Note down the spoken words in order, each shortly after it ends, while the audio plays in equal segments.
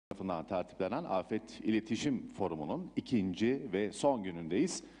tarafından tertiplenen Afet İletişim Forumu'nun ikinci ve son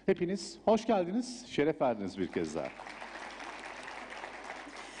günündeyiz. Hepiniz hoş geldiniz, şeref verdiniz bir kez daha.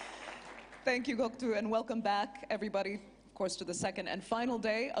 Thank you, Göktuğ, and welcome back, everybody, of course, to the second and final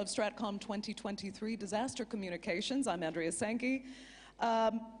day of StratCom 2023 Disaster Communications. I'm Andrea Sankey.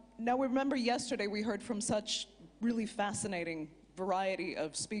 Now, remember yesterday we heard from such really fascinating variety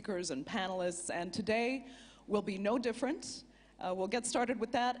of speakers and panelists, and today will be no different. We'll get started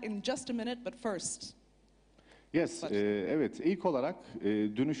with that in just a minute, but first. Yes, evet. İlk olarak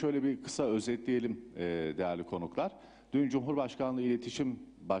dünü şöyle bir kısa özetleyelim değerli konuklar. Dün Cumhurbaşkanlığı İletişim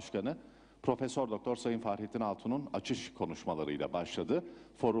Başkanı Profesör Doktor Sayın Fahrettin Altun'un açış konuşmalarıyla başladı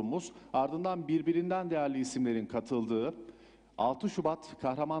forumumuz. Ardından birbirinden değerli isimlerin katıldığı 6 Şubat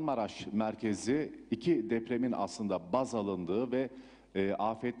Kahramanmaraş merkezli iki depremin aslında baz alındığı ve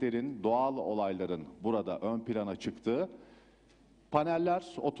afetlerin, doğal olayların burada ön plana çıktığı paneller,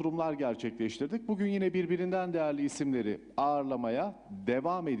 oturumlar gerçekleştirdik. Bugün yine birbirinden değerli isimleri ağırlamaya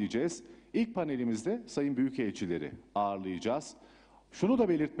devam edeceğiz. İlk panelimizde Sayın Büyükelçileri ağırlayacağız. Şunu da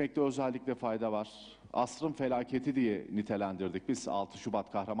belirtmekte özellikle fayda var. Asrın felaketi diye nitelendirdik biz 6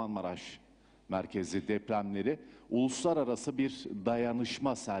 Şubat Kahramanmaraş merkezli depremleri. Uluslararası bir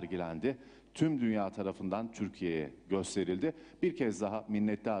dayanışma sergilendi. Tüm dünya tarafından Türkiye'ye gösterildi. Bir kez daha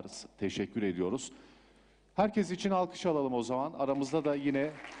minnettarız, teşekkür ediyoruz. Herkes için alkış alalım o zaman. Aramızda da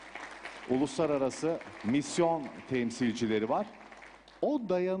yine uluslararası misyon temsilcileri var. O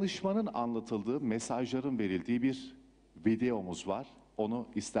dayanışmanın anlatıldığı, mesajların verildiği bir videomuz var. Onu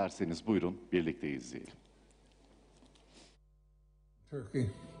isterseniz buyurun birlikte izleyelim. Turkey,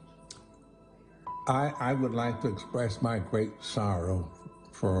 I would like to express my great sorrow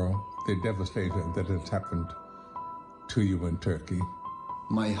for the devastation that has happened to you in Turkey.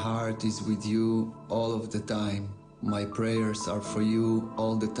 My heart is with you all of the time. My prayers are for you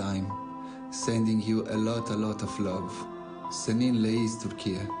all the time. Sending you a lot of love. Seninleyiz,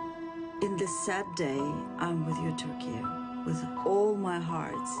 Türkiye. In this sad day, I'm with you, Türkiye, with all my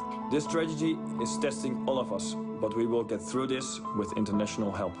heart. This tragedy is testing all of us, but we will get through this with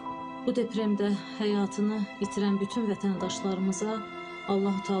international help. Bu depremde hayatını bitiren bütün vatandaşlarımıza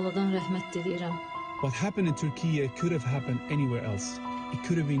Allah-u Teala'dan rahmet dileyirəm. What happened in Turkey could have happened anywhere else. It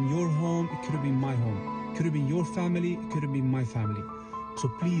could have been your home, it could have been my home. It could have been your family, it could have been my family. So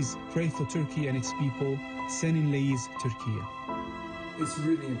please pray for Turkey and its people. Seninleyiz, Türkiye. It's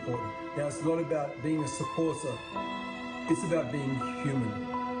really important. Now, it's not about being a supporter. It's about being human.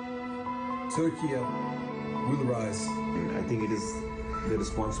 Turkey will rise. I think it is the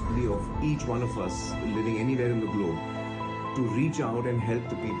responsibility of each one of us living anywhere in the globe to reach out and help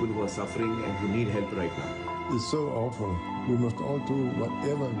the people who are suffering and who need help right now. It's so awful. We must all do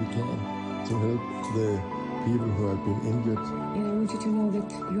whatever we can to help the people who have been injured. And I want you to know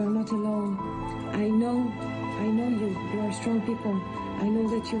that you are not alone. I know you. You are strong people. I know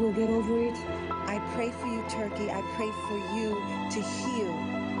that you will get over it. I pray for you, Turkey. I pray for you to heal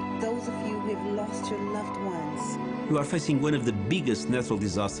those of you who have lost your loved ones. You are facing one of the biggest natural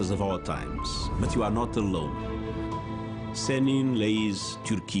disasters of our times, but you are not alone. Seninleyiz,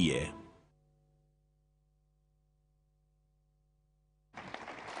 Türkiye.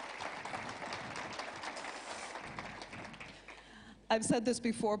 I've said this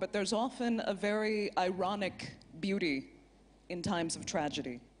before, but there's often a very ironic beauty in times of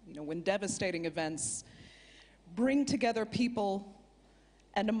tragedy. You know, when devastating events bring together people,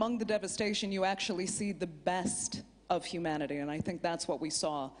 and among the devastation, you actually see the best of humanity. And I think that's what we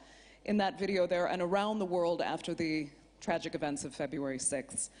saw in that video there and around the world after the tragic events of February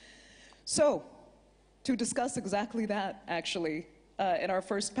 6th. So, to discuss exactly that, actually, in our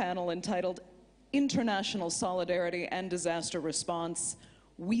first panel entitled International Solidarity and Disaster Response,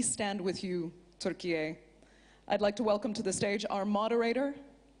 We Stand With You, Türkiye. I'd like to welcome to the stage our moderator,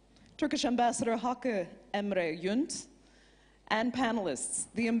 Turkish Ambassador Hakkı, Emre, Yunt, and panelists,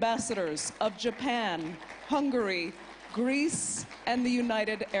 the ambassadors of Japan, Hungary, Greece, and the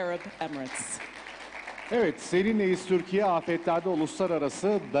United Arab Emirates. Evet, Seninleyiz Türkiye Afetlerde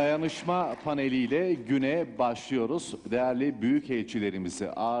Uluslararası Dayanışma paneliyle güne başlıyoruz. Değerli büyükelçilerimizi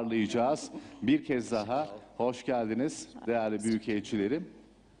ağırlayacağız. Bir kez daha hoş geldiniz değerli büyükelçilerim.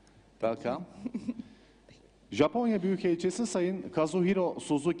 Welcome. Japonya Büyükelçisi Sayın Kazuhiro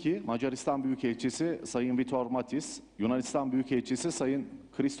Suzuki, Macaristan Büyükelçisi Sayın Viktor Matis, Yunanistan Büyükelçisi Sayın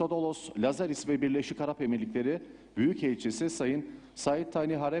Christodoulos Lazaris ve Birleşik Arap Emirlikleri Büyükelçisi Sayın Saeed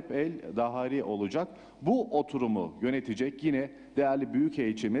Thani Hareb el-Dhahari olacak. Bu oturumu yönetecek yine değerli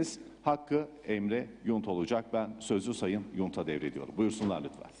Büyükelçimiz Hakkı, Emre, Yunt olacak. Ben sözü Sayın Yunt'a devrediyorum. Buyursunlar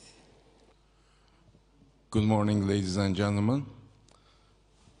lütfen. Good morning, ladies and gentlemen.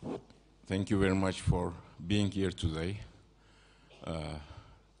 Thank you very much for being here today.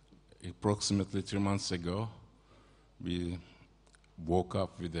 Approximately 3 months ago, we woke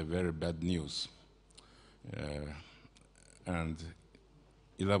up with a very bad news. And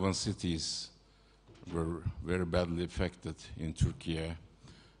 11 cities were very badly affected in Turkey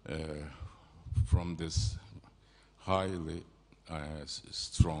from this highly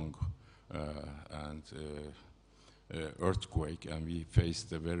strong and earthquake, and we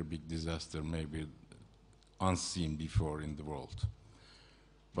faced a very big disaster, maybe unseen before in the world.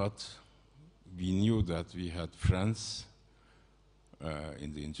 But we knew that we had friends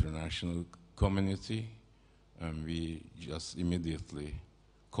in the international community, and we just immediately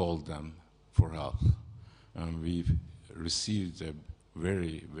called them for help. And we received a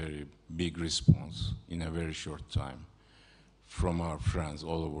very, very big response in a very short time from our friends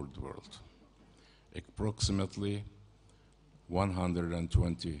all over the world. Approximately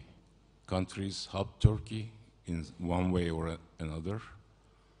 120 countries helped Turkey in one way or another.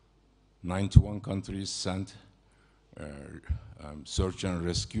 91 countries sent search and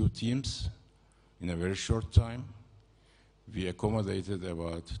rescue teams in a very short time. We accommodated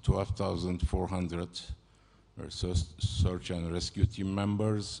about 12,400 search and rescue team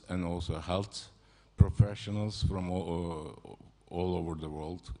members and also health professionals from all over the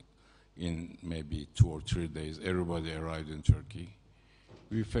world. In maybe 2 or 3 days, everybody arrived in Turkey.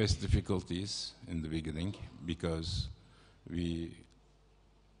 We faced difficulties in the beginning because the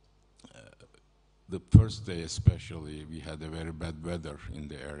first day especially, we had a very bad weather in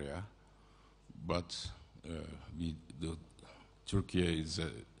the area. But Turkey is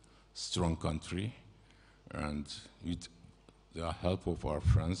a strong country, and with the help of our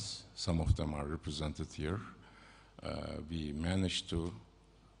friends, some of them are represented here, we managed to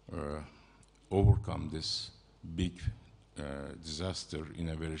overcome this big disaster in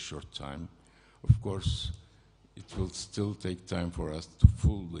a very short time. Of course, it will still take time for us to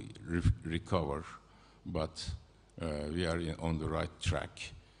fully recover, but we are on the right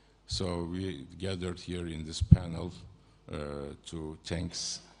track. So we gathered here in this panel to thank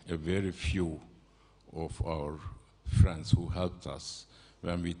a very few of our friends who helped us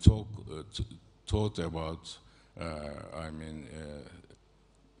when we thought about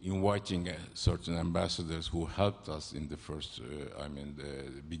inviting certain ambassadors who helped us in the first,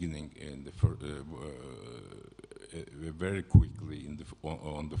 the beginning, in the very quickly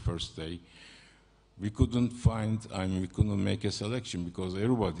on the first day. We couldn't we couldn't make a selection because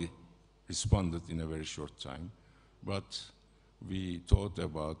everybody responded in a very short time. But we thought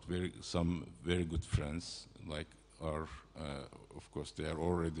about some very good friends, like our, of course, they are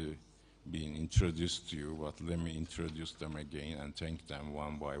already being introduced to you, but let me introduce them again and thank them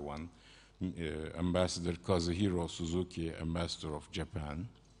one by one. Ambassador Kazuhiro Suzuki, Ambassador of Japan.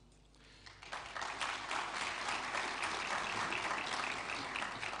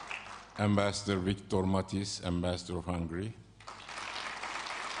 Ambassador Viktor Matis, Ambassador of Hungary.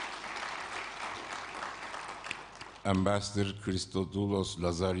 Ambassador Christodoulos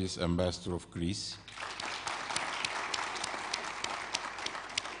Lazaris, Ambassador of Greece.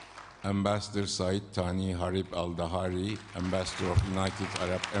 Ambassador Saeed Thani Hareb al-Dhahari, Ambassador of United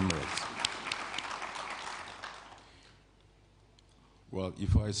Arab Emirates. Well,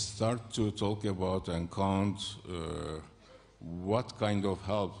 if I start to talk about and count what kind of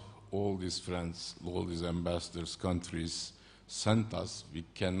help all these friends, all these ambassadors, countries sent us, we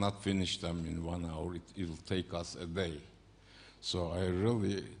cannot finish them in 1 hour. It'll take us a day. So I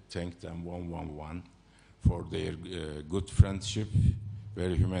really thank them one for their good friendship,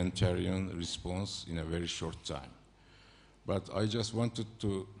 very humanitarian response in a very short time. But I just wanted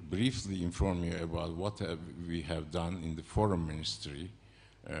to briefly inform you about what we have done in the Foreign Ministry.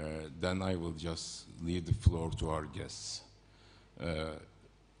 Then I will just leave the floor to our guests. The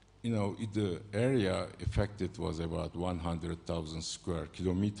area affected was about 100,000 square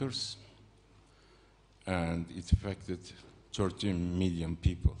kilometers, and it affected 13 million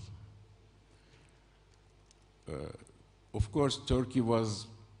people. Of course, Turkey was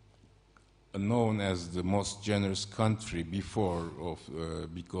known as the most generous country before,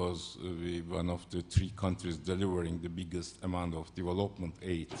 because one of the 3 countries delivering the biggest amount of development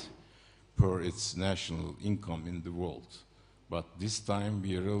aid per its national income in the world. But this time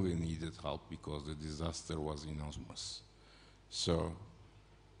we really needed help because the disaster was enormous. So,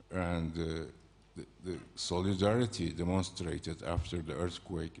 and the solidarity demonstrated after the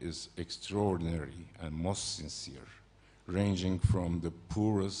earthquake is extraordinary and most sincere, ranging from the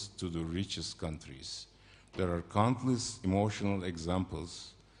poorest to the richest countries. There are countless emotional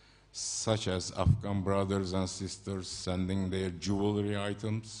examples, such as Afghan brothers and sisters sending their jewelry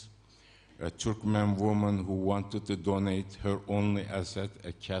items, a Turkmen woman who wanted to donate her only asset,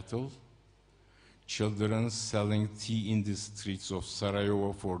 a cattle, children selling tea in the streets of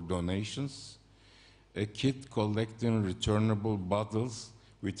Sarajevo for donations, a kid collecting returnable bottles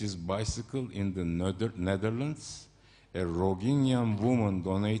with his bicycle in the Netherlands, a Roginian woman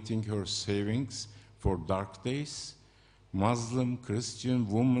donating her savings for dark days, Muslim Christian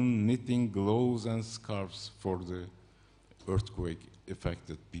woman knitting gloves and scarves for the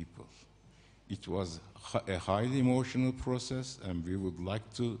earthquake-affected people. It was a highly emotional process, and we would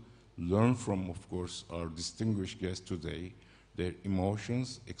like to learn from, of course, our distinguished guests today, their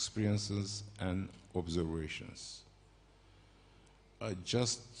emotions, experiences, and observations.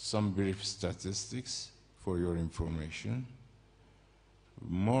 Just some brief statistics for your information.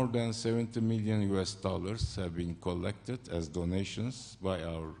 More than 70 million US dollars have been collected as donations by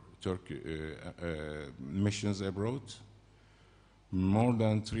our missions abroad. More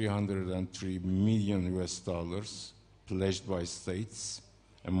than 303 million US dollars pledged by states,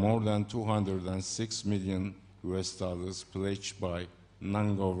 and more than 206 million US dollars pledged by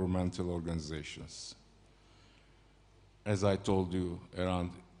non-governmental organizations. As I told you,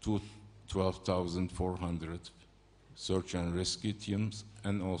 around 12,400 search and rescue teams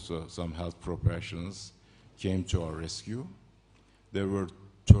and also some health professionals came to our rescue. There were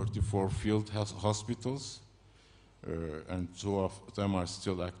 34 field hospitals, and 2 of them are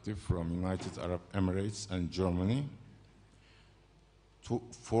still active from United Arab Emirates and Germany.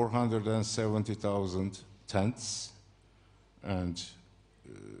 470,000 tents and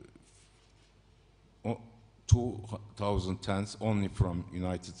 2,000 tents only from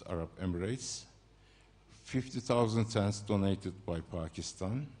United Arab Emirates, 50,000 tents donated by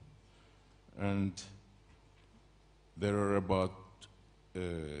Pakistan, and there are about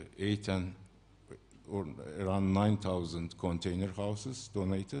around 9,000 container houses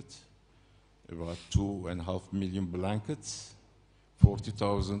donated, about 2.5 million blankets,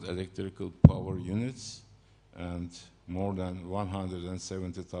 40,000 electrical power units, and more than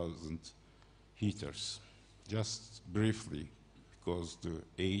 170,000 heaters. Just briefly, because the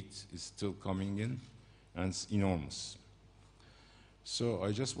aid is still coming in, and it's enormous. So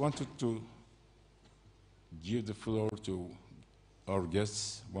I just wanted to give the floor to our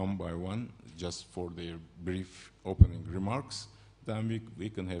guests one by one, just for their brief opening remarks. Then we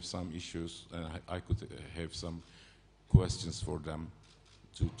can have some issues, and I could have some questions for them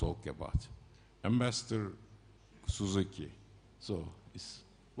to talk about. Ambassador Suzuki.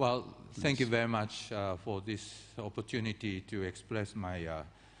 Well, thank you very much for this opportunity to express my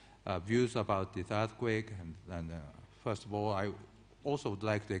views about this earthquake. And first of all, I also would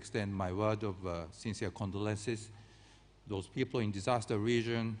like to extend my word of sincere condolences to those people in disaster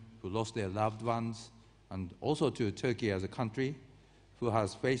region who lost their loved ones, and also to Turkey as a country who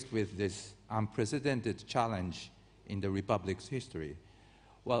has faced with this unprecedented challenge in the Republic's history.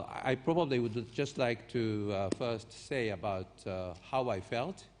 Well, I probably would just like to first say about how I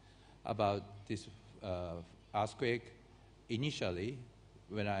felt about this earthquake initially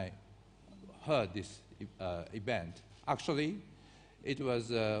when I heard this event. Actually, it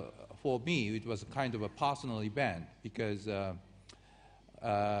was, for me, it was kind of a personal event because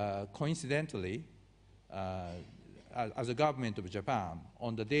coincidentally, as a government of Japan,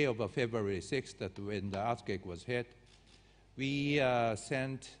 on the day of February 6th, that when the earthquake was hit, we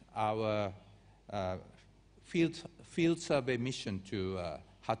sent our field survey mission to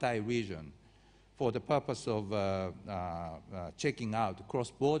Hatay region for the purpose of checking out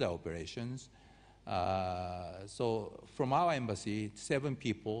cross-border operations. So from our embassy, 7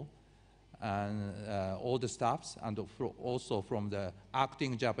 people, and all the staffs, and also from the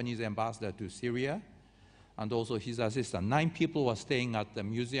acting Japanese ambassador to Syria, and also his assistant. 9 people were staying at the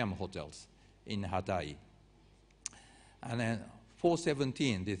museum hotels in Hatay. And then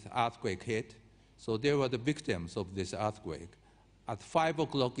 4/17, this earthquake hit, so they were the victims of this earthquake. At 5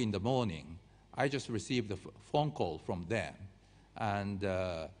 o'clock in the morning, I just received a phone call from them, and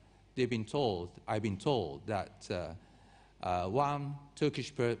I've been told that one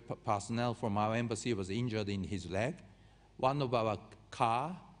Turkish personnel from our embassy was injured in his leg. One of our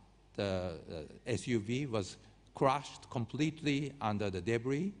car, the SUV, was crushed completely under the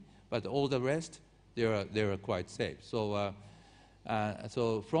debris, but all the rest, they were quite safe. So,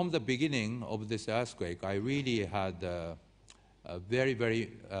 so from the beginning of this earthquake, I really had a very, very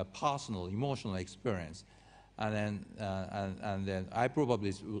personal, emotional experience. And then I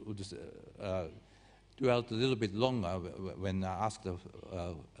probably would dwelt a little bit longer when I asked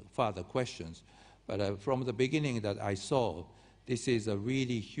further questions. But from the beginning that I saw, this is a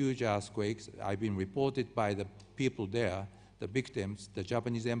really huge earthquake. I've been reported by the people there the victims, the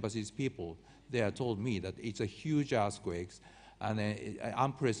Japanese embassy's people, they have told me that it's a huge earthquake and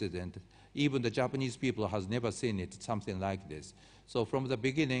unprecedented. Even the Japanese people has never seen it, something like this. So from the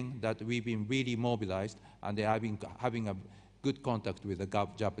beginning that we've been really mobilized and they have been having a good contact with the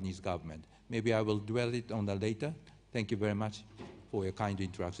Japanese government. Maybe I will dwell it on that later. Thank you very much for your kind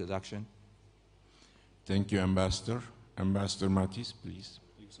introduction. Thank you, Ambassador. Ambassador Matis, please.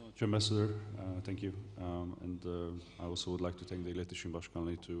 Thank you so much, Ambassador. Thank you. I also would like to thank the İletişim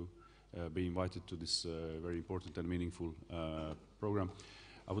Başkanlığı to be invited to this very important and meaningful program.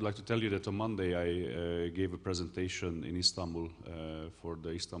 I would like to tell you that on Monday I gave a presentation in Istanbul for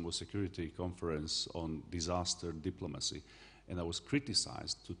the Istanbul Security Conference on disaster diplomacy. And I was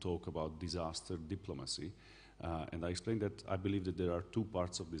criticized to talk about disaster diplomacy. And I explained that I believe that there are two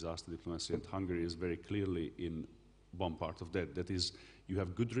parts of disaster diplomacy, and Hungary is very clearly in one part of that. That is, you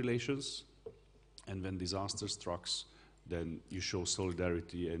have good relations, and when disaster strikes, then you show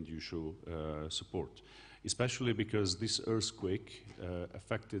solidarity and you show support. Especially because this earthquake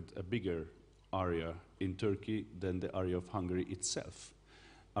affected a bigger area in Turkey than the area of Hungary itself.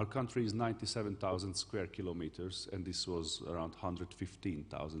 Our country is 97,000 square kilometers, and this was around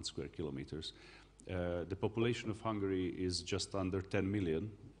 115,000 square kilometers. The population of Hungary is just under 10 million,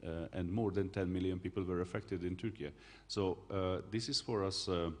 and more than 10 million people were affected in Turkey. So this is for us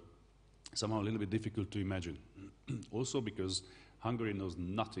somehow a little bit difficult to imagine. Also because Hungary knows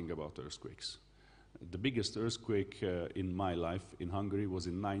nothing about earthquakes. The biggest earthquake in my life in Hungary was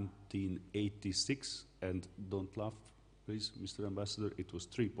in 1986, and don't laugh, please, Mr. Ambassador, it was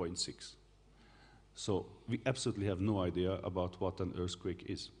 3.6. So we absolutely have no idea about what an earthquake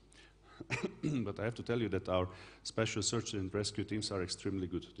is. But I have to tell you that our special search and rescue teams are extremely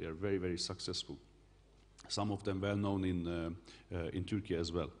good. They are very, very successful. Some of them well known in Turkey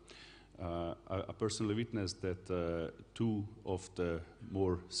as well. I personally witnessed that two of the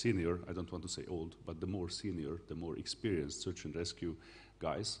more senior, I don't want to say old, but the more senior, the more experienced search and rescue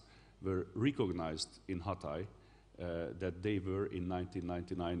guys were recognized in Hatay that they were in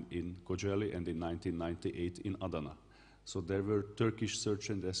 1999 in Kocaeli and in 1998 in Adana. So there were Turkish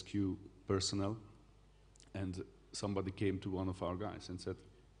search and rescue personnel, and somebody came to one of our guys and said,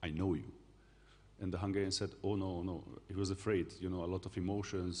 "I know you." And the Hungarian said, "Oh, no, no." He was afraid, you know, a lot of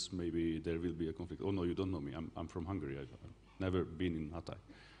emotions, maybe there will be a conflict. "Oh, no, you don't know me. I'm from Hungary. I've never been in Hatay."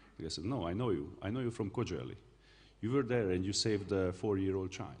 He said, "No, I know you. I know you from Kocaeli. You were there and you saved a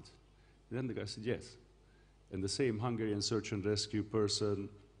 4-year-old child." And then the guy said, "Yes." And the same Hungarian search and rescue person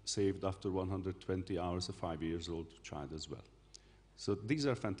saved after 120 hours a 5-year-old child as well. So these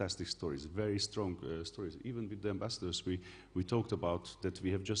are fantastic stories, very strong stories. Even with the ambassadors, we talked about that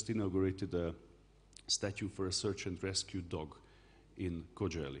we have just inaugurated a statue for a search and rescue dog in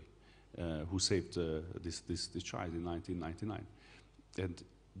Kocaeli, who saved this child in 1999. And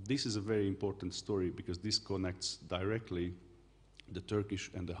this is a very important story because this connects directly the Turkish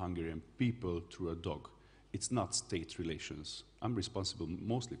and the Hungarian people through a dog. It's not state relations. I'm responsible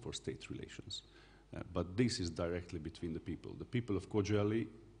mostly for state relations. But this is directly between the people. The people of Kocaeli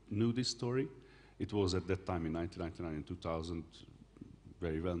knew this story. It was at that time in 1999 and 2000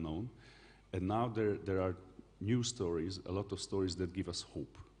 very well known. And now there are new stories, a lot of stories that give us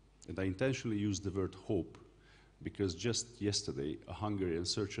hope. And I intentionally use the word hope because just yesterday a Hungarian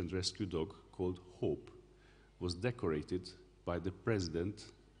search and rescue dog called Hope was decorated by the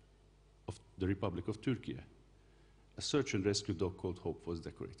president of the Republic of Turkey. A search and rescue dog called Hope was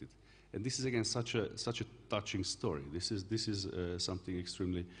decorated. And this is again such a touching story. This is something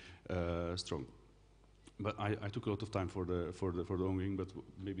extremely strong. But I took a lot of time for the ongoing, but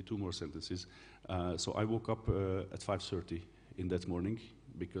maybe 2 more sentences. So I woke up at 5:30 in that morning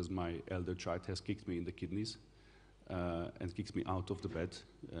because my elder child has kicked me in the kidneys and kicked me out of the bed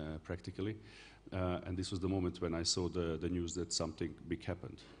practically. And this was the moment when I saw the news that something big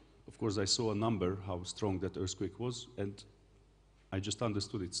happened. Of course, I saw a number, how strong that earthquake was, and I just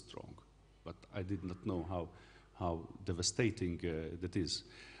understood it's strong, but I did not know how devastating that is.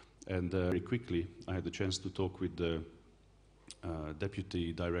 And very quickly, I had the chance to talk with the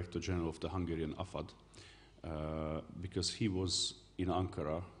Deputy Director General of the Hungarian Afet, because he was in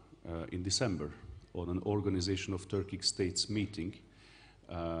Ankara in December on an Organization of Turkic States meeting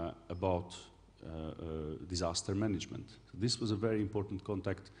about disaster management. This was a very important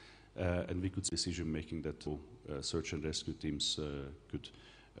contact, and we could see decision-making that search and rescue teams could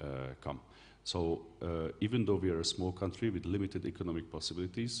come. So even though we are a small country with limited economic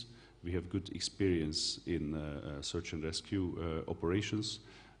possibilities, we have good experience in search and rescue operations,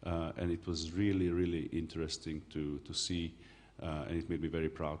 and it was really, really interesting to see And it made me very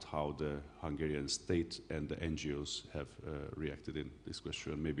proud how the Hungarian state and the NGOs have reacted in this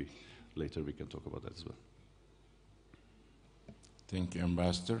question. And maybe later we can talk about that as well. Thank you,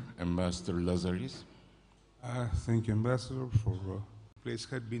 Ambassador. Ambassador Lazaris. Thank you, Ambassador, for the place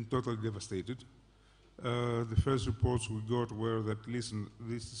had been totally devastated. The first reports we got were that, listen,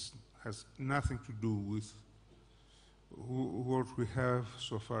 this has nothing to do with what we have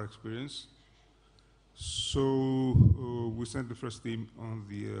so far experienced. So we sent the first team on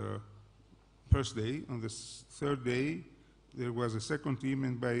the first day. On the third day, there was a second team,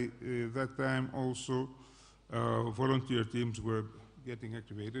 and by that time also volunteer teams were getting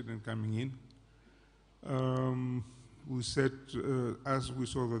activated and coming in. We said, as we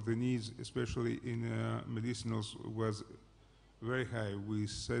saw that the needs, especially in medicinals, was very high, we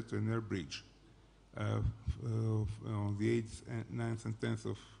set an air bridge on the 8th, 9th, and 10th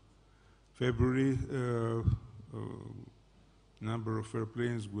of February. Number of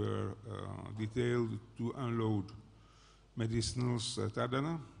airplanes were detailed to unload medicinals at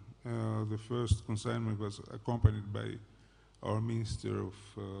Adana. The first consignment was accompanied by our Minister of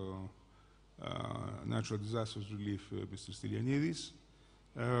Natural Disasters Relief, Mr. Stylianidis.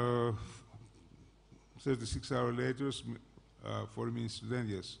 36 hours later, Foreign Minister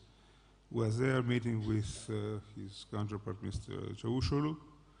Dendias was there meeting with his counterpart, Mr. Çavuşoğlu,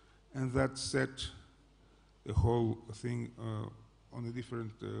 and that set the whole thing on a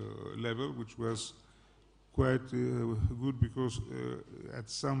different level, which was quite good because at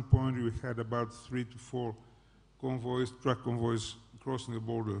some point we had about 3 to 4 convoys, truck convoys, crossing the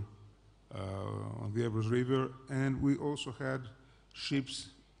border on the Evros River, and we also had ships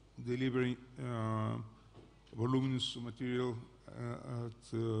delivering voluminous material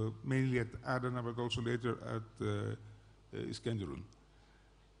mainly at Adana, but also later at Iskenderun.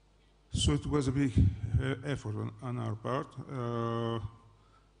 So it was a big effort on our part.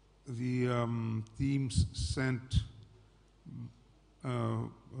 The teams sent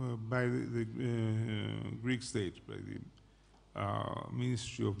by the Greek state, by the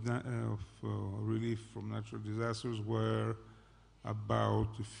Ministry of Relief from Natural Disasters, were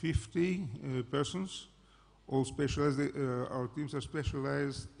about 50 persons, all specialized. Our teams are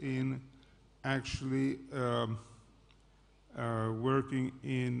specialized in actually working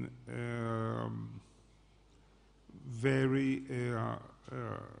in very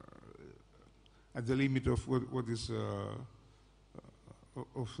at the limit of what is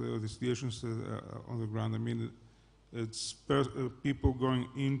of the situations on the ground. I mean, it's people going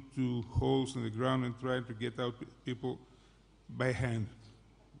into holes in the ground and trying to get out people by hand.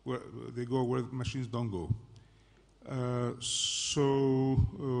 Where they go where machines don't go. So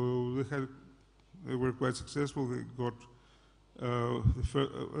they were quite successful. They got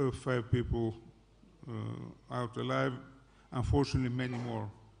 5 people out alive. Unfortunately, many more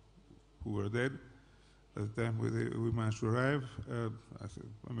who were dead at the time we managed to arrive.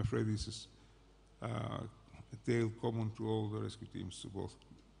 I'm afraid this is a tale common to all the rescue teams, both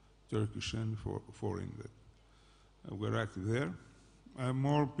Turkish and foreign, that were active there.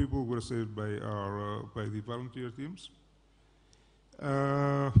 More people were saved by the volunteer teams.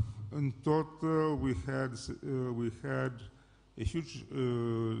 In total, we had a huge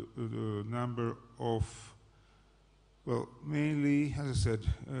number of, well, mainly, as I said,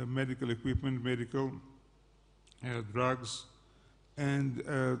 medical equipment, medical drugs, and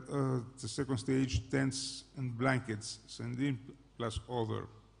the second stage, tents and blankets sent in, plus other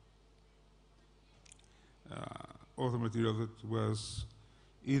material that was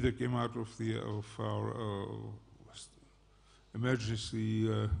either came out of our emergency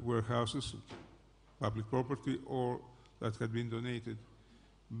warehouses, public property, or that had been donated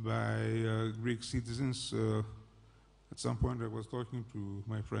by Greek citizens. At some point I was talking to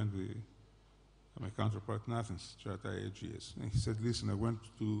my friend, my counterpart in Athens, Charta AGS, and he said, listen, I went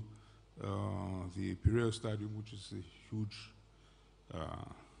to the Piraeus Stadium, which is a huge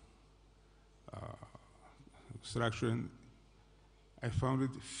structure, and I found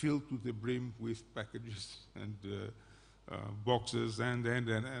it filled to the brim with packages and boxes, and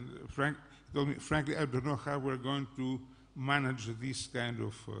Frank told me, frankly, I don't know how we're going to manage these kind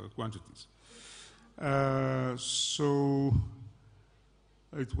of quantities. So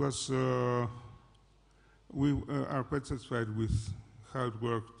it was, we are quite satisfied with how it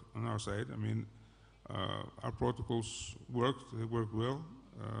worked on our side. I mean, our protocols worked, they worked well.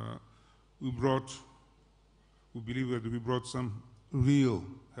 We believe that we brought some real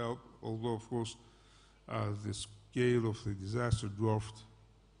help, although, of course, the scale of the disaster dwarfed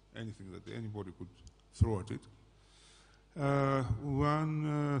anything that anybody could throw at it.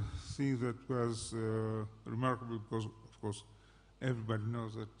 One thing that was remarkable, because, of course, everybody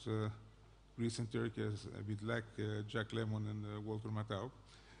knows that Greece and Turkey is a bit like Jack Lemmon and Walter Matthau,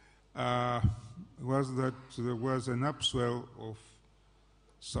 was that there was an upswell of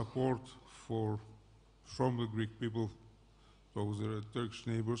support from the Greek people towards their Turkish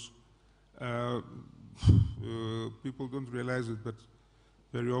neighbors. People don't realize it, but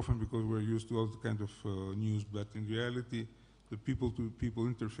very often, because we're used to all the kind of news, but in reality, the people-to-people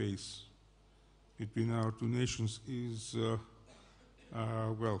interface between our two nations is,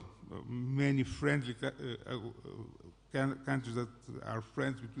 many friendly countries that are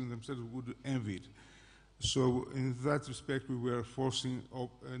friends between themselves would envy it. So in that respect, we were forcing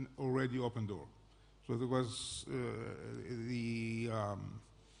an already open door. So there was the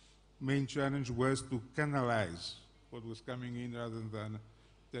main challenge was to canalize what was coming in rather than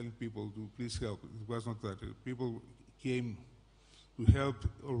telling people to please help. It was not that. People came to help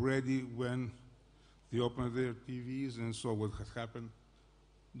already when they opened their TVs and saw what had happened.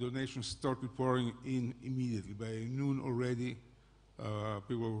 Donations started pouring in immediately. By noon already,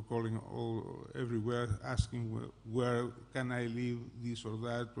 people were calling everywhere, asking where can I leave this or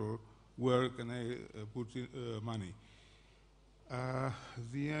that, or where can I put in, money.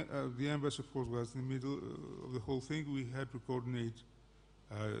 The embassy, of course, was in the middle of the whole thing. We had to coordinate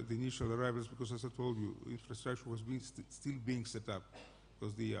the initial arrivals because, as I told you, infrastructure was still being set up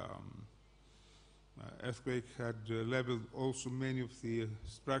because the earthquake had leveled also many of the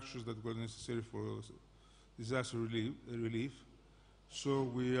structures that were necessary for disaster relief. So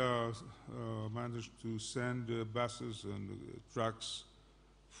we managed to send buses and trucks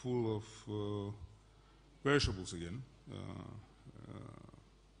full of perishables again,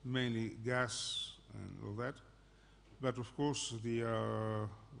 mainly gas and all that. But of course,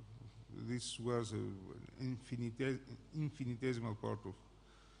 this was an infinitesimal part of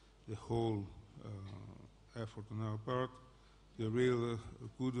the whole effort on our part. The real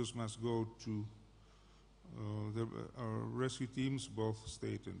kudos must go to our rescue teams, both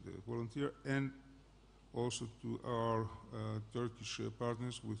state and volunteer, and also to our Turkish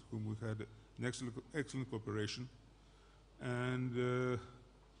partners with whom we had an excellent cooperation, and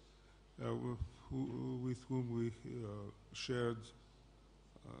with whom we shared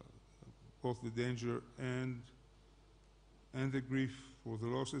both the danger and the grief for the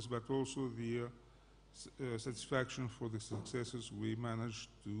losses, but also the satisfaction for the successes we managed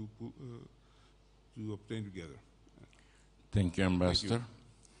to obtain together. Thank you, Ambassador.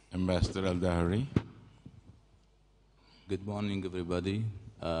 Thank you. Ambassador Al-Dhahri. Good morning, everybody.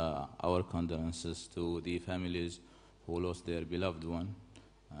 Our condolences to the families who lost their beloved one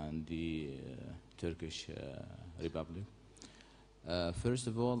and the Turkish Republic. First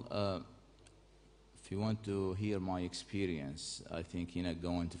of all, if you want to hear my experience, I think you're not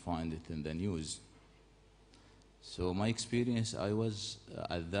going to find it in the news. So my experience, I was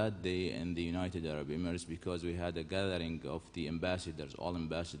at that day in the United Arab Emirates because we had a gathering of the ambassadors, all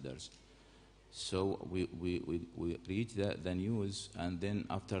ambassadors. So we reached the news, and then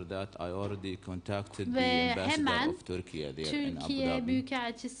after that I already contacted the ambassador of Turkey there in Abu Türkiye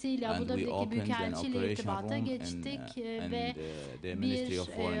Büyükelçisiyle, Abu Dhabi'deki Büyükelçiyle irtibata geçtik ve bir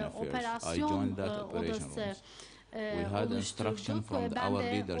operasyon odası oluşturduk.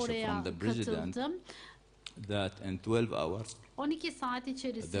 Ben de oraya katıldım. That in 12 hours 12 saat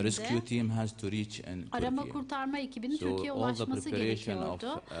içerisinde the rescue team has to reach in arama kurtarma ekibinin Türkiye'ye ulaşması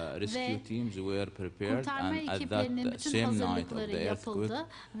gerekiyordu ve kurtarma ekiplerinin bütün hazırlıkları yapıldı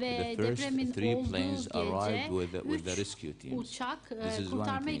ve depremin olduğu gece 3 uçak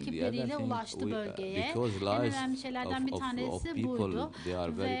kurtarma ekipleriyle ulaştı bölgeye. En önemli şeylerden bir tanesi buydu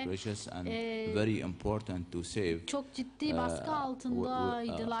ve çok ciddi baskı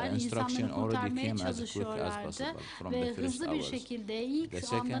altındaydılar. İnsanları kurtarmaya çalışıyorlardı ve hızlı bir şekilde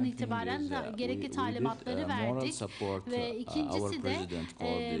ilk andan itibaren gerekli talimatları verdik ve ikincisi de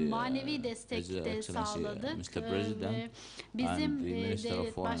manevi destek de sağladık. Bizim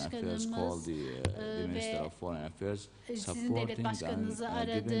devlet başkanımız ve sizin devlet başkanınızı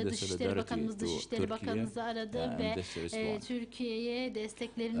aradı, Dışişleri Bakanımız Dışişleri Bakanınızı aradı ve Türkiye'ye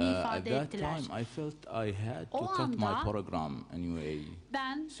desteklerini ifade ettiler. O anda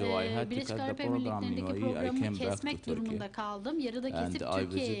ben Birleşik Arap Emirlikleri'ndeki programı kesmek durumunda kaldım. Yarıda kesip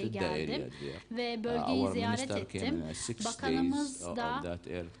Türkiye'ye geldim ve bölgeyi ziyaret ettim. Bakanımız da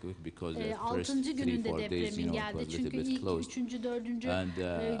 6. gününde depremin geldi. Çünkü ilk 3. 4.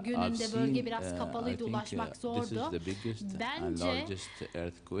 gününde bölge biraz kapalıydı, ulaşmak zordu. Bence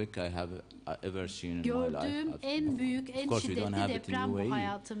gördüğüm en büyük, en şiddetli deprem bu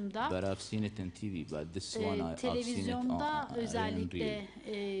hayatımda. Televizyonda özellikle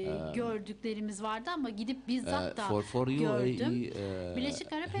gördüklerimiz vardı ama gidip bizzat da gördüm. gördüm.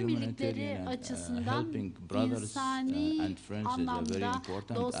 Birleşik Arap Emirlikleri açısından insani anlamda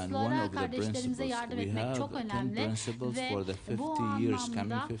dostlara, kardeşlerimize yardım etmek çok önemli ve bu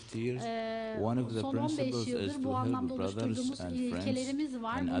anlamda son 15 yıldır bu anlamda oluşturduğumuz ilkelerimiz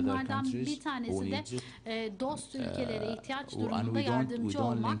var. Bunlardan bir tanesi de dost ülkelere ihtiyaç durumunda yardımcı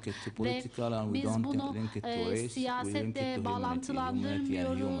olmak ve biz bunu siyasetle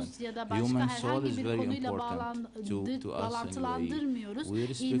bağlantılandırmıyoruz ya da başka herhangi bir konuyla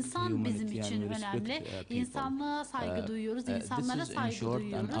bağlantılandırmıyoruz. İnsan bizim için önemli. İnsanlığa saygı duyuyoruz, insanlara saygı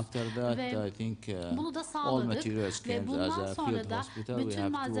duyuyoruz ve bunu da sağladık ve bundan sonra da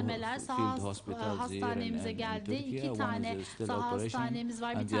bütün malzemeler saha hastanemize geldi. 2 tane saha hastanemiz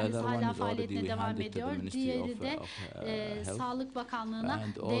var. Bir tanesi hala faaliyetine devam ediyor. Diğeri de Sağlık Bakanlığı'na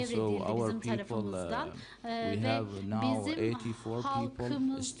devredildi bizim tarafımızdan. Ve bizim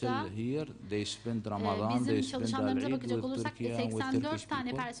halkımızda bizim çalışanlarımıza bakacak olursak 84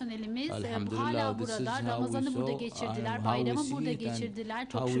 tane personelimiz hala burada. Ramazan'ı burada geçirdiler, bayramı burada geçirdiler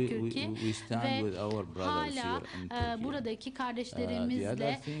çok şükür ki ve hala buradaki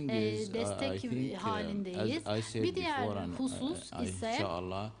kardeşlerimizle destek halindeyiz. Bir diğer husus ise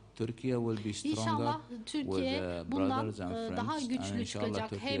İnşallah Türkiye bundan daha güçlü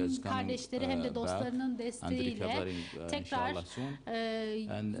çıkacak. Hem kardeşleri hem de dostlarının desteğiyle tekrar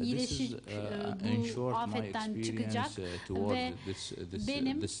iyileşik bu afetten çıkacak ve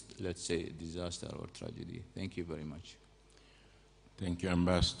benim Thank you very much. Thank you,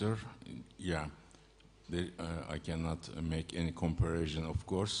 Ambassador. Yeah. I cannot make any comparison, of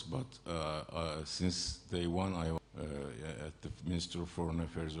course, but since day one, I was at the Minister of Foreign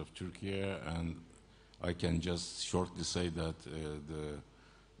Affairs of Turkey, and I can just shortly say that the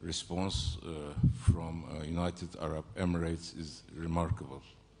response from United Arab Emirates is remarkable.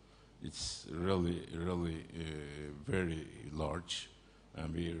 It's really, really very large,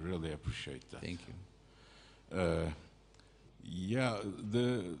 and we really appreciate that. Thank you. Yeah,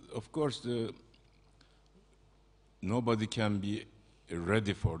 of course, nobody can be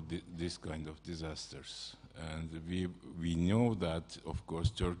ready for this kind of disasters. And we know that, of course,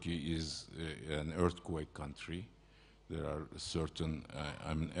 Turkey is an earthquake country. There are certain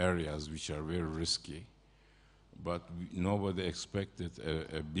areas which are very risky, but nobody expected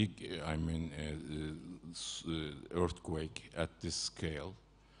a big, earthquake at this scale.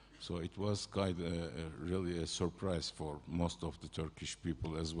 So it was really a surprise for most of the Turkish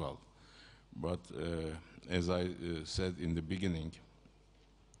people as well. But as I said in the beginning,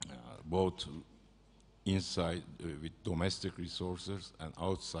 both inside with domestic resources and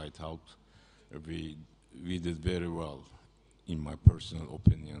outside help, we did very well, in my personal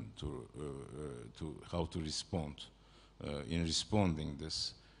opinion, to how to respond in responding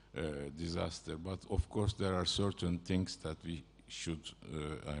this disaster. But of course, there are certain things that we should,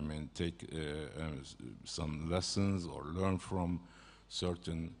 take some lessons or learn from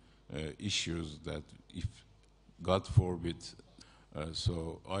certain issues that, if God forbid.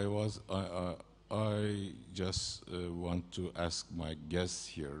 So I just want to ask my guests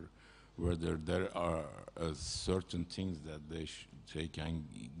here whether there are certain things that they can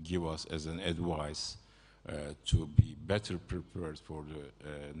give us as an advice to be better prepared for the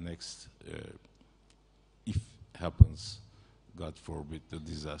next, if happens, God forbid, the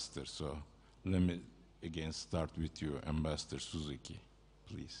disaster. So let me again start with you, Ambassador Suzuki,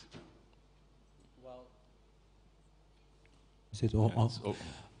 please.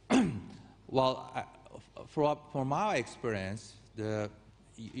 Well, from our experience,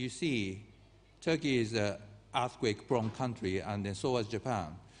 you see, Turkey is an earthquake-prone country, and then so is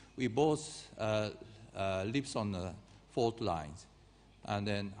Japan. We both live on the fault lines, and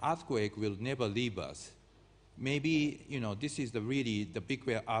then earthquake will never leave us. Maybe, this is really the big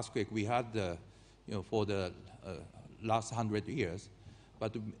earthquake we had, for the last 100 years,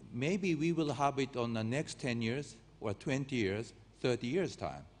 but maybe we will have it on the next 10 years or 20 years, 30 years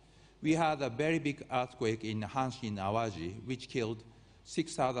time. We had a very big earthquake in Hanshin, Awaji, which killed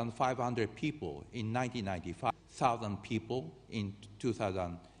 6,500 people in 1995, 1,000 people in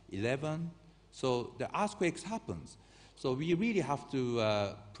 2011. So the earthquakes happens. So we really have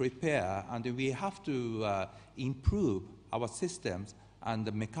to prepare, and we have to improve our systems and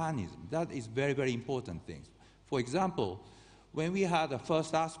the mechanism. That is very, very important thing. For example, when we had the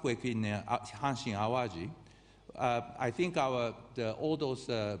first earthquake in Hanshin, Awaji, I think all those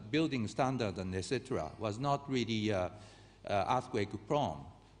building standards and etc. was not really earthquake prone.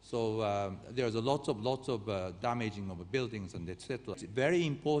 So there's lots of damaging of buildings and etc. It's very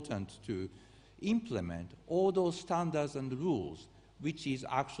important to implement all those standards and rules, which is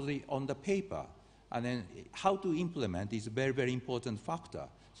actually on the paper. And then how to implement is a very, very important factor.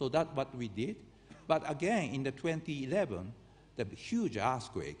 So that's what we did. But again, in the 2011, the huge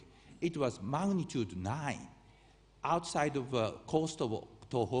earthquake, it was magnitude 9 outside of the coast of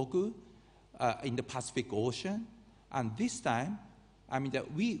Tohoku in the Pacific Ocean. And this time, I mean,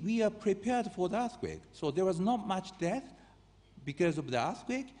 we are prepared for the earthquake. So there was not much death because of the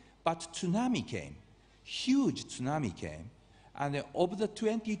earthquake, but tsunami came. Huge tsunami came. And of the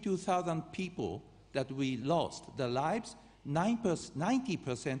 22,000 people that we lost their lives,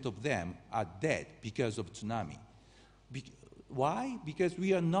 90% of them are dead because of tsunami. Why? Because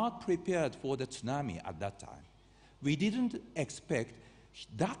we are not prepared for the tsunami at that time. We didn't expect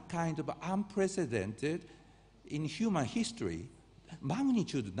that kind of unprecedented in human history,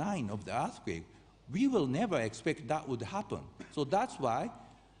 magnitude 9 of the earthquake. We will never expect that would happen. So that's why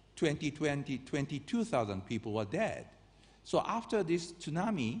 22,000 people were dead. So after this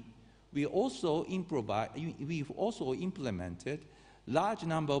tsunami, we've also implemented large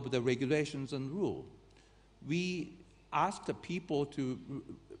number of the regulations and rules. We asked the people to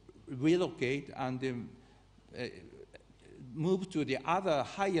relocate and move to the other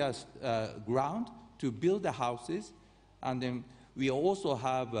highest ground to build the houses. And then we also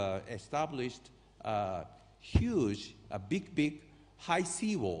have established huge, big high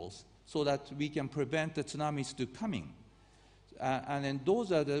seawalls so that we can prevent the tsunamis to coming. And then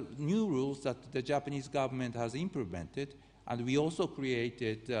those are the new rules that the Japanese government has implemented. And we also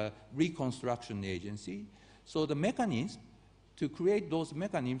created a reconstruction agency. So the mechanism to create those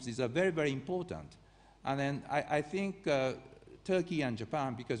mechanisms is very, very important. And then I think Turkey and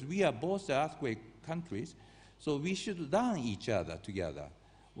Japan, because we are both earthquake countries, so we should learn each other together.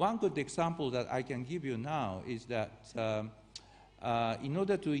 One good example that I can give you now is that in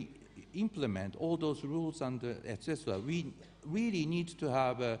order to implement all those rules and etc., we really need to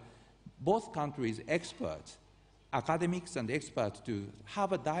have both countries experts, academics and experts, to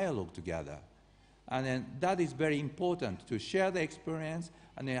have a dialogue together. And then that is very important, to share the experience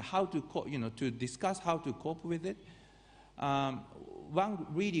and then how to, to discuss how to cope with it. One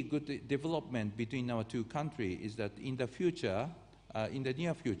really good development between our two countries is that in the future, in the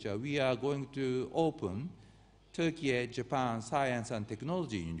near future, we are going to open Türkiye Japan Science and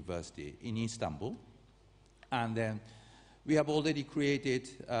Technology University in Istanbul. And then we have already created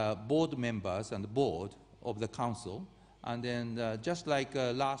board members and the board of the council. And then just like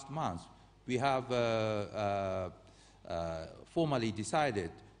last month, we have formally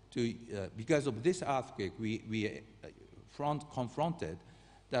decided to, because of this earthquake, we confronted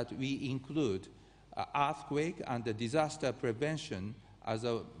that we include earthquake and the disaster prevention as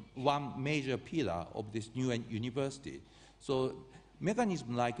one major pillar of this new university. So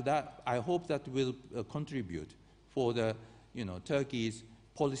mechanism like that, I hope that will contribute for the, Turkey's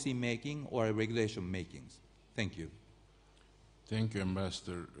policy making or regulation makings. Thank you. Thank you,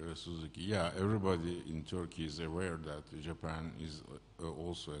 Ambassador Suzuki. Yeah, everybody in Turkey is aware that Japan is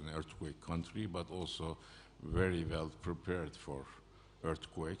also an earthquake country, but also very well prepared for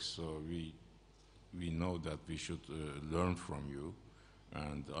earthquakes. So we know that we should learn from you.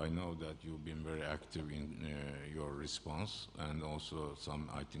 And I know that you've been very active in your response, and also some,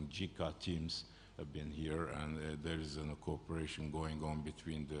 I think, JICA teams have been here, and there is a cooperation going on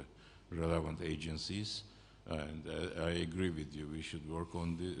between the relevant agencies. And I agree with you. We should work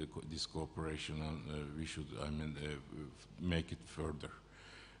on this cooperation, and we should, make it further.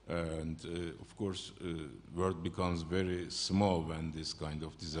 And of course, world becomes very small when this kind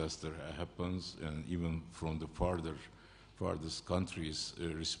of disaster happens, and even from the farthest countries,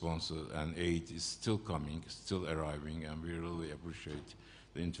 response and aid is still coming, still arriving, and we really appreciate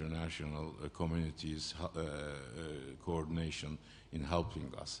the international community's coordination in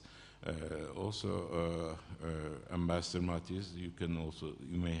helping us. Also, Ambassador Matis, you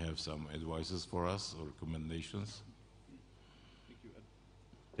may have some advices for us or recommendations.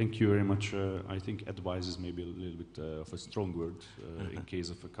 Thank you very much. I think advice is maybe a little bit of a strong word in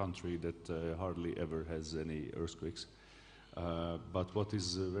case of a country that hardly ever has any earthquakes. But what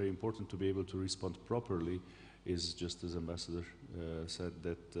is very important to be able to respond properly is, just as Ambassador said,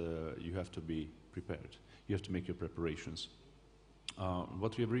 that you have to be prepared. You have to make your preparations.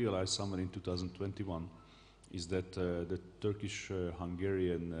 What we have realized somewhere in 2021 is that the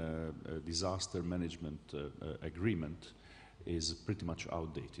Turkish-Hungarian disaster management agreement is pretty much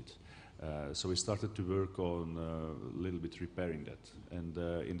outdated. So we started to work on a little bit repairing that. And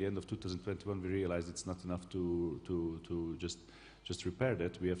in the end of 2021, we realized it's not enough to just repair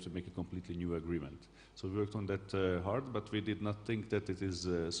that. We have to make a completely new agreement. So we worked on that hard, but we did not think that it is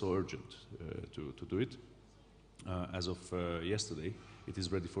so urgent to do it. As of yesterday, it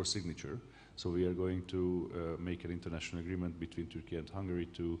is ready for signature. So we are going to make an international agreement between Turkey and Hungary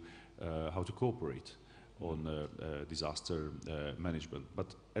to how to cooperate on disaster management.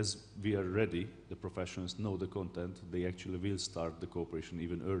 But as we are ready, the professionals know the content, they actually will start the cooperation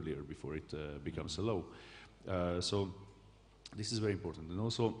even earlier before it becomes a law. So this is very important. And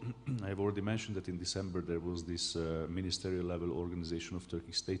also, I've already mentioned that in December there was this ministerial level organization of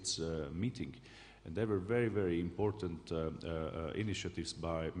Turkish states meeting. And there were very, very important initiatives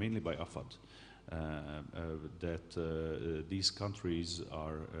mainly by Afet, that these countries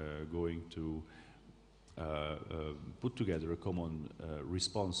are going to put together a common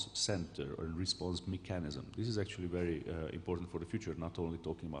response center or response mechanism. This is actually very important for the future, not only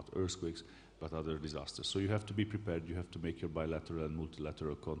talking about earthquakes, but other disasters. So you have to be prepared, you have to make your bilateral and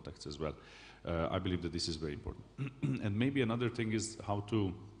multilateral contacts as well. I believe that this is very important. And maybe another thing is how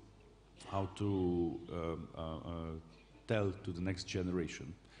to tell to the next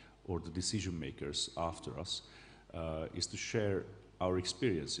generation or the decision makers after us is to share our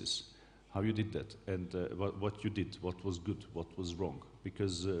experiences, how you did that, and what you did, what was good, what was wrong.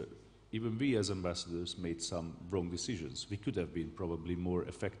 Because even we as ambassadors made some wrong decisions. We could have been probably more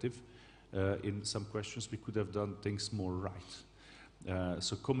effective in some questions. We could have done things more right.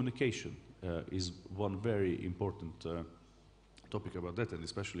 So communication is one very important topic about that, and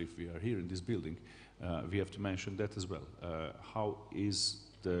especially if we are here in this building, we have to mention that as well. How is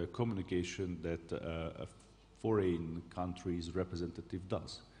the communication that a foreign country's representative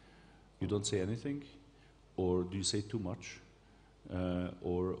does? You don't say anything, or do you say too much?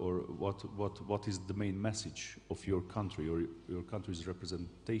 Or what is the main message of your country or your country's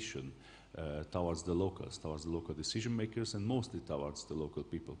representation towards the locals, towards the local decision makers, and mostly towards the local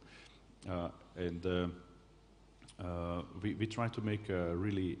people? We try to make a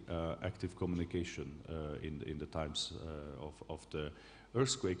really active communication in the times of the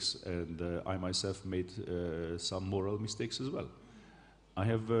earthquakes, and I myself made some moral mistakes as well. I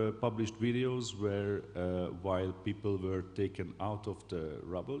have published videos where while people were taken out of the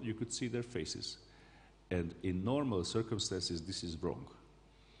rubble, you could see their faces. And in normal circumstances, this is wrong.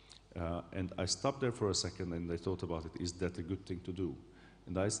 And I stopped there for a second and I thought about it, is that a good thing to do?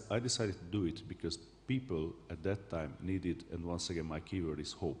 And I decided to do it because people at that time needed, and once again my keyword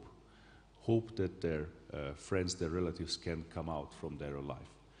is hope. Hope that their friends, their relatives can come out from there alive.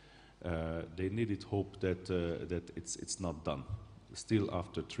 They needed hope that, that it's not done. Still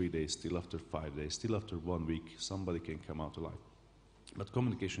after 3 days, still after 5 days, still after 1 week, somebody can come out alive. But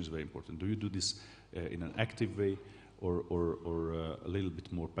communication is very important. Do you do this in an active way or a little bit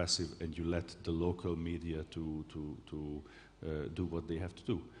more passive, and you let the local media to do what they have to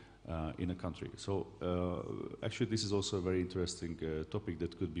do in a country? So actually this is also a very interesting topic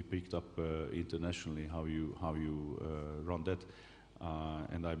that could be picked up internationally, how you run that,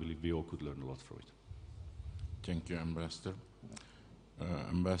 and I believe we all could learn a lot from it. Thank you, Ambassador.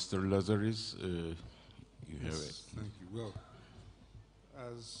 Ambassador Lazaris, you have it. Thank you. Well,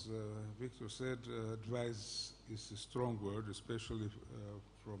 as Viktor said, advice is a strong word, especially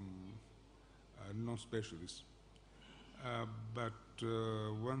from non-specialists. But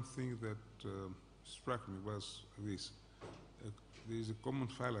one thing that struck me was this. There is a common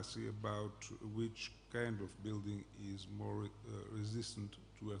fallacy about which kind of building is more resistant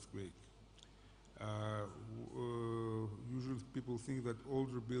to earthquake. Usually people think that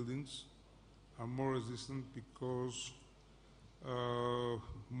older buildings are more resistant because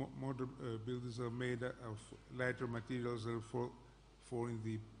modern buildings are made of lighter materials, therefore in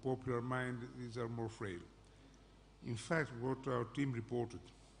the popular mind these are more frail. In fact, what our team reported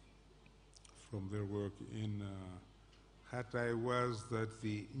from their work in Hatay was that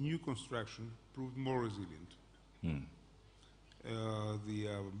the new construction proved more resilient. The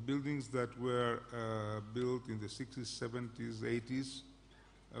buildings that were built in the 60s, 70s, 80s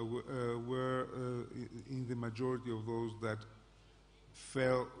were in the majority of those that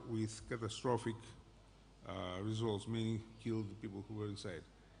fell with catastrophic results, meaning killed the people who were inside.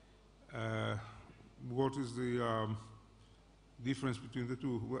 What is the difference between the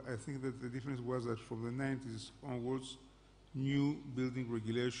two? Well, I think that the difference was that from the 90s onwards, new building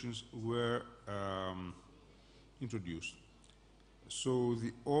regulations were introduced. So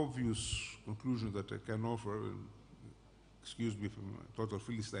the obvious conclusion that I can offer, and excuse me if I'm a total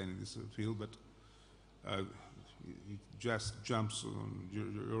Philistine in this field, but it just jumps on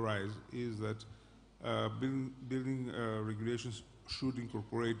your eyes, is that building regulations should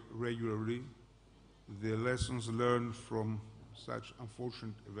incorporate regularly the lessons learned from such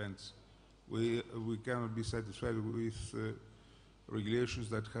unfortunate events. We cannot be satisfied with regulations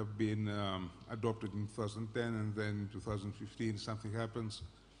that have been adopted in 2010 and then in 2015 something happens,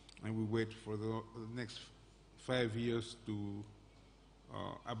 and we wait for the next 5 years to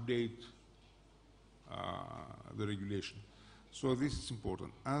update the regulation. So this is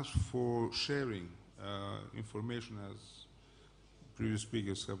important. As for sharing information, as previous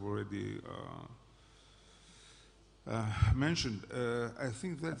speakers have already mentioned, I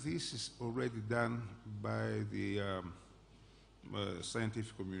think that this is already done by the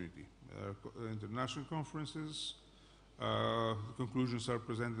scientific community. International conferences, the conclusions are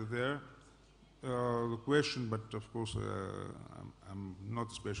presented there. The question, but of course I'm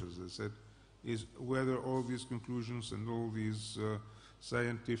not a specialist, as I said, is whether all these conclusions and all these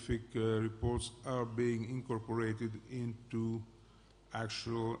scientific reports are being incorporated into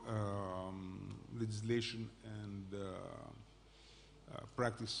actual legislation and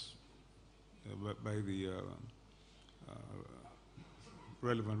practice by the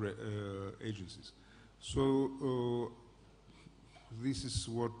relevant agencies. So this is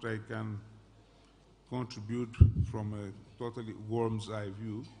what I can contribute from a totally worm's eye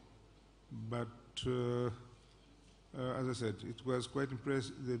view. But as I said, it was quite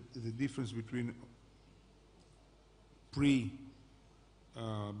impressive, the difference between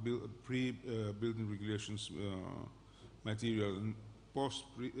pre-building regulations material and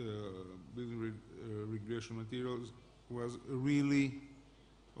post-building regulation materials was really,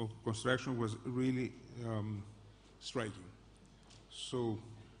 or construction was really striking. So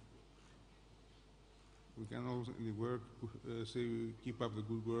we can also work, say, keep up the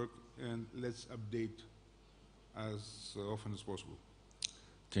good work, and let's update as often as possible.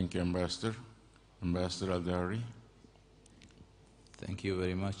 Thank you, Ambassador. Ambassador Al-Dhahri. Thank you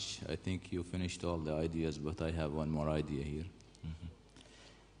very much. I think you finished all the ideas, but I have one more idea here.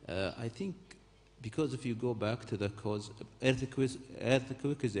 I think because if you go back to the cause,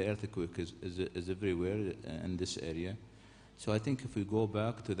 earthquake is everywhere in this area. So I think if we go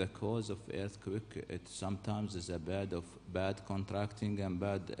back to the cause of earthquake, it sometimes is a bad contracting and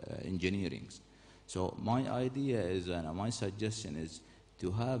bad engineering. So my idea is, and my suggestion is,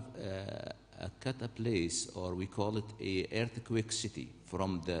 to have cut a place, or we call it a earthquake city,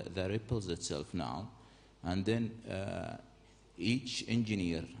 from the ripples itself now, and then each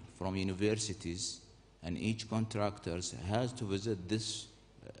engineer from universities and each contractors has to visit this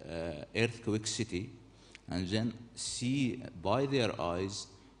earthquake city and then see by their eyes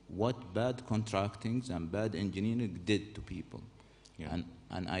what bad contractings and bad engineering did to people. Yeah.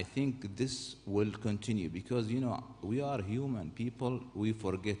 And I think this will continue because, you know, we are human people. We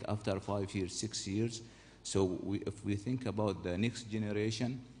forget after 5 years, 6 years. So if we think about the next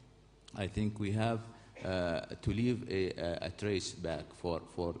generation, I think we have to leave a trace back for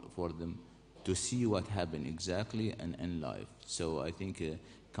them to see what happened exactly in life. So I think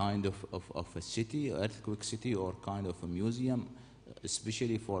kind of a city, earthquake city, or kind of a museum,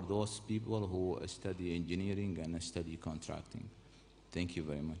 especially for those people who study engineering and study contracting. Thank you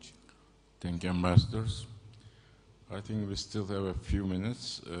very much. Thank you, ambassadors. I think we still have a few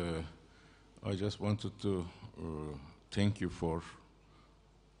minutes. I just wanted to thank you for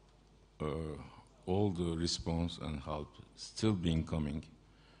all the response and help still being coming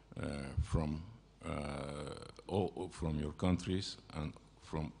from your countries and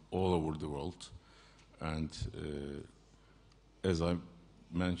from all over the world. And as I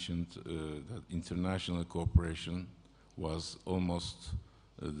mentioned, that international cooperation was almost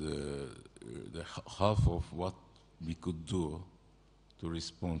the half of what we could do to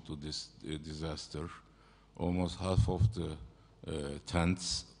respond to this disaster. Almost half of the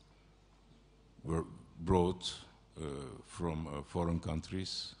tents were brought from foreign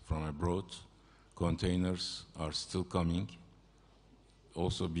countries, from abroad. Containers are still coming,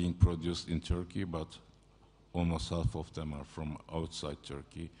 also being produced in Turkey, but almost half of them are from outside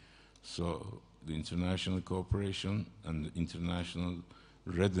Turkey. So the international cooperation and the international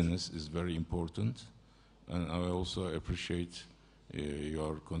readiness is very important. And I also appreciate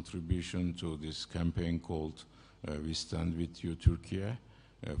your contribution to this campaign called We Stand With You, Türkiye,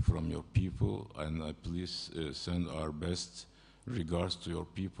 from your people. And please send our best regards to your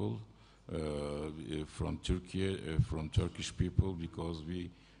people from Turkey, from Turkish people, because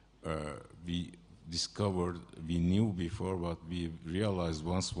we discovered, we knew before, but we realized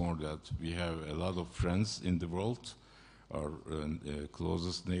once more that we have a lot of friends in the world, our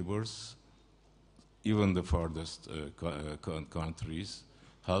closest neighbors, even the farthest countries,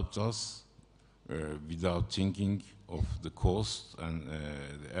 helped us without thinking of the cost and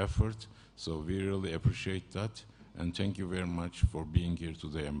the effort. So we really appreciate that, and thank you very much for being here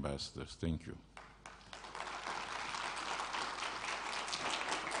today, ambassadors. Thank you.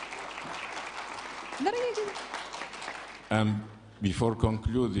 Before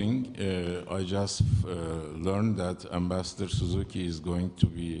concluding, I just learned that Ambassador Suzuki is going to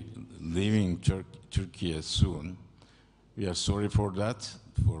be leaving Turkey soon. We are sorry for that,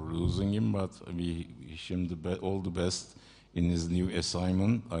 for losing him, but we wish him all the best in his new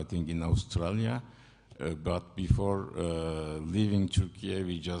assignment, I think in Australia. But before leaving Turkey,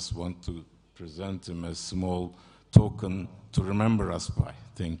 we just want to present him a small token to remember us by.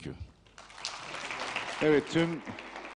 Thank you. Evet, tüm